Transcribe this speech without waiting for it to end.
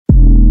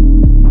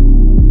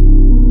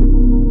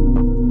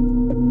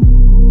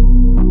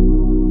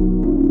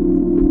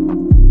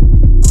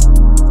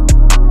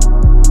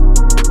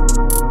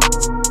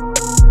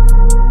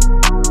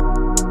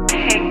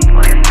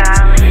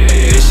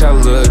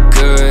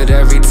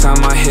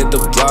time I hit the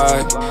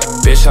block.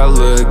 Bitch, I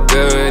look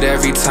good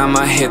every time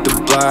I hit the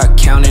block.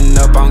 Counting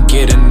up, I'm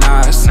getting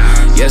nice.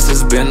 Yes,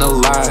 it's been a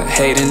lot.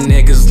 Hating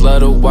niggas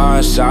love to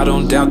watch. I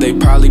don't doubt they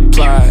probably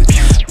plot.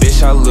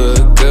 Bitch, I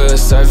look good,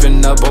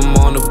 serving up, I'm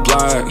on the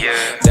block.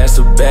 That's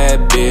a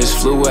bad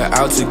bitch, flew her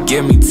out to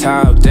get me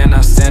top. Then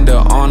I send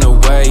her on her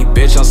way.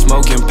 Bitch, I'm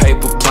smoking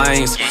paper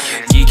planes,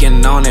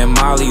 geeking on that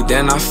Molly.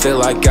 Then I feel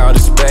like out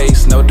of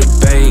space, no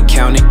debate,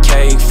 counting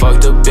cake.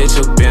 Fucked a bitch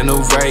up in a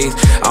wraith.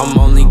 I'm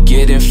only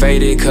getting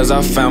faded cause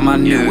I found my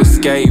new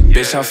escape.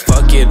 Bitch, I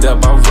fuck it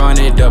up, I run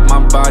it up,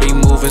 my body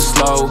moving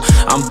slow.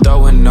 I'm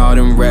throwing all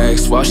them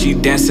racks while she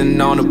dancing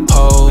on the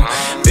pole.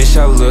 Bitch,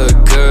 I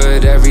look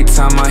good every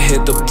time I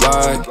hit the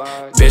block.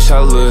 Bitch,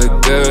 I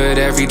look good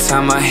every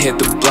time I hit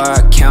the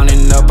block.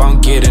 Counting up,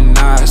 I'm getting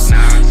nice.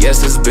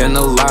 Yes, it's been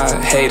a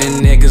lot.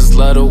 Hating niggas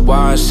love to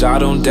watch. I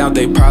don't doubt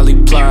they probably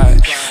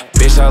plot.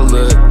 Bitch, I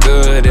look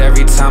good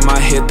every time I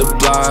hit the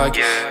block.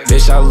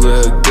 Bitch, I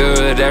look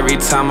good every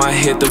time I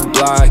hit the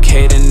block.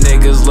 Hating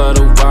niggas love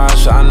to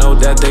watch. I know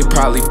that they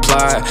probably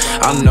plot.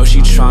 I know she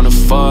tryna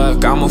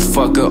fuck, I'ma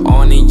fuck her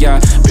on the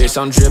yacht. Bitch,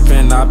 I'm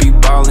drippin', I be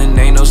ballin'.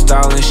 Ain't no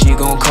stylin', she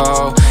gon'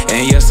 call.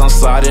 And yes, I'm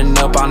sliding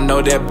up, I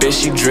know that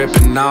bitch, she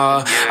drippin'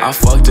 all. I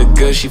fucked her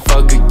good, she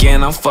fuck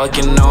again, I'm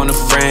fucking on a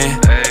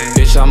friend.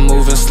 Bitch, I'm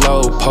moving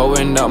slow,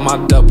 pouring up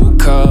my double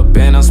cup.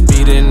 And I'm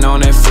speeding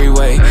on that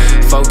freeway,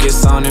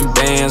 focus on them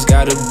bands.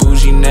 Got a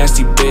bougie,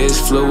 nasty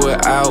bitch, flew her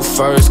out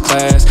first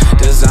class.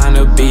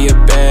 Designer be a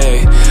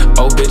bag,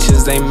 oh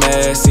bitches they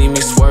mad. See me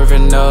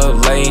swerving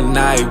up late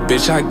night,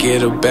 bitch, I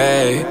get a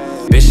bag.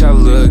 Bitch, I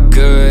look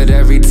good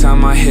every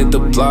time I hit the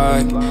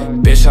block.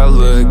 Bitch, I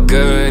look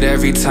good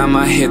every time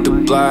I hit the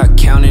block.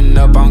 Counting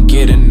up, I'm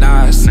getting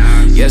nice.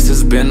 Yes,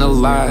 it's been a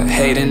lot.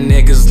 Hating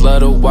niggas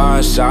love to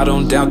watch. I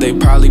don't doubt they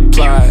probably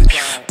plot.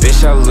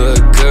 Bitch, I look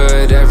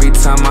good every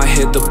time I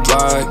hit the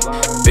block.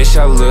 Bitch,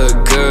 I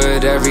look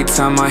good every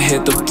time I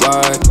hit the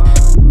block.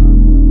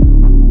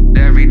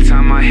 Every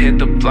time I hit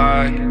the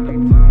block.